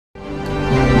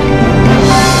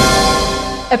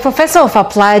A professor of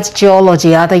applied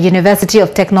geology at the University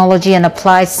of Technology and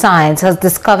Applied Science has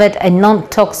discovered a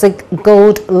non-toxic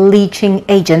gold leaching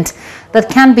agent that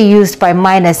can be used by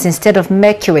miners instead of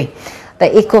mercury.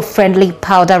 The eco-friendly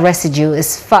powder residue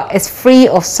is free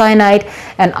of cyanide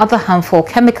and other harmful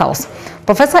chemicals.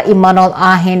 Professor Emmanuel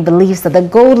Ahin believes that the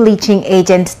gold leaching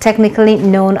agent, technically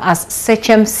known as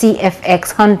SEYCHEM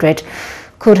CFX100,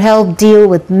 could help deal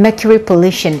with mercury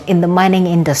pollution in the mining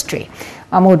industry.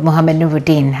 Mahmoud Mohamed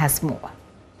Nuruddin has more.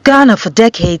 Ghana for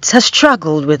decades has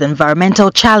struggled with environmental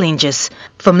challenges,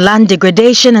 from land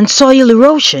degradation and soil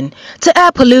erosion to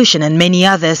air pollution and many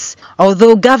others.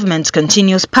 Although government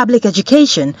continues public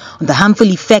education on the harmful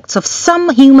effects of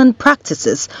some human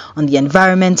practices on the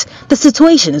environment, the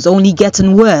situation is only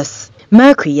getting worse.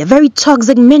 Mercury, a very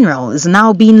toxic mineral, is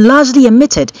now being largely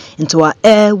emitted into our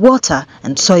air, water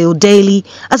and soil daily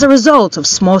as a result of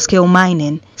small-scale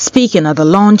mining. Speaking at the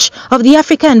launch of the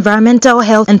Africa Environmental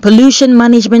Health and Pollution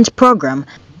Management Program,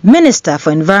 Minister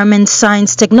for Environment,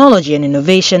 Science, Technology and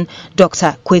Innovation,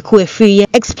 Dr. Kweku Efriye,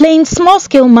 explained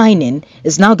small-scale mining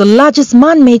is now the largest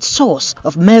man-made source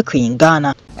of mercury in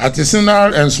Ghana.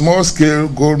 Artisanal and small-scale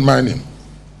gold mining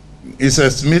is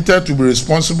estimated to be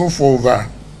responsible for over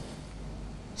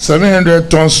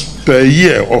 700 tons per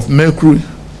year of mercury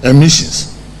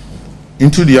emissions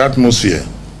into the atmosphere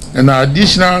and an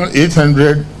additional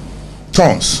 800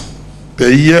 tons per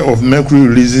year of mercury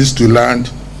releases to land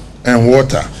and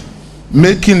water,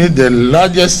 making it the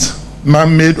largest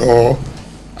man-made or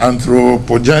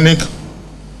anthropogenic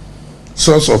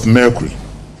source of mercury.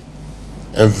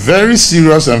 A very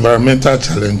serious environmental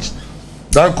challenge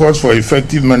that calls for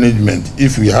effective management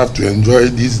if we have to enjoy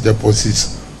these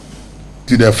deposits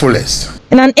to their fullest.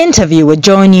 In an interview with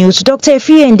Joy News, Dr.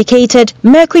 Efriye indicated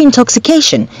mercury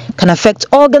intoxication can affect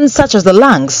organs such as the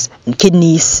lungs and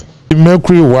kidneys.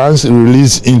 Mercury, once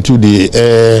released into the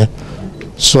air,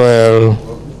 soil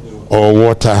or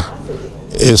water,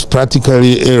 is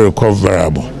practically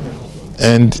irrecoverable,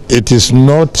 and it is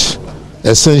not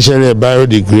essentially a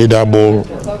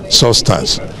biodegradable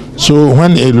substance. So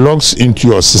when it locks into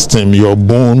your system, your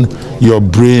bone, your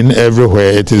brain,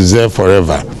 everywhere, it is there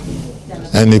forever.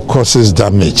 And it causes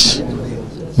damage,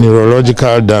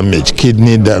 neurological damage,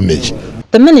 kidney damage.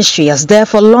 The ministry has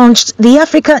therefore launched the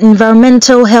Africa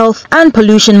Environmental Health and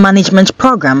Pollution Management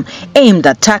Program aimed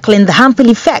at tackling the harmful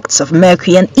effects of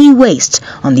mercury and e-waste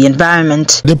on the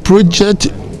environment. The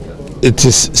project, it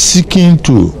is seeking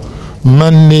to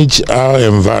manage our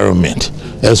environment,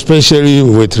 especially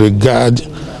with regard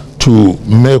to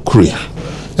mercury.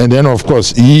 And then, of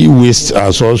course, e-waste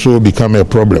has also become a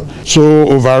problem. So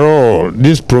overall,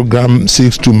 this program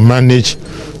seeks to manage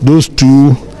those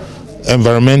two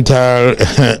environmental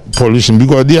pollution,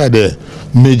 because they are the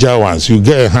major ones. You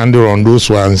get a handle on those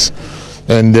ones,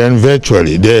 and then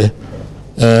virtually,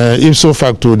 ipso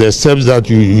facto, the steps that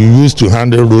you use to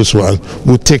handle those ones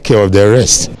will take care of the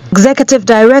rest. Executive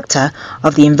Director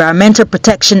of the Environmental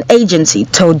Protection Agency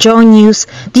told Joy News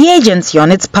the agency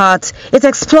on its part is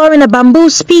exploring a bamboo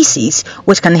species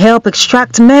which can help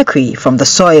extract mercury from the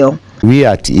soil. We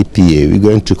at EPA, we're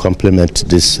going to complement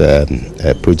this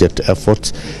project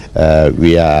effort.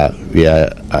 We are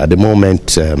at the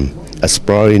moment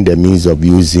exploring the means of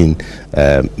using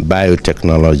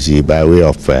biotechnology by way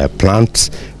of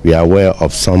plants. We are aware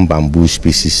of some bamboo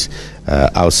species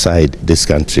outside this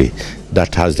country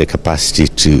that has the capacity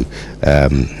to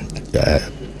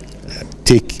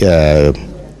take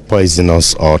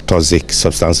poisonous or toxic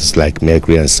substances like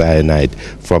mercury and cyanide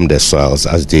from the soils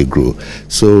as they grow.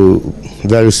 So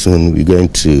very soon we're going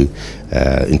to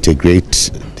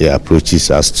integrate the approaches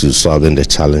as to solving the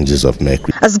challenges of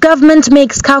mercury. As government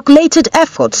makes calculated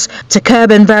efforts to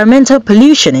curb environmental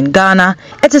pollution in Ghana,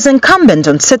 it is incumbent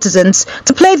on citizens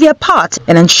to play their part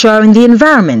in ensuring the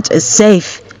environment is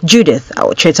safe. Judith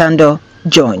Awotretando,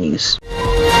 Joy News.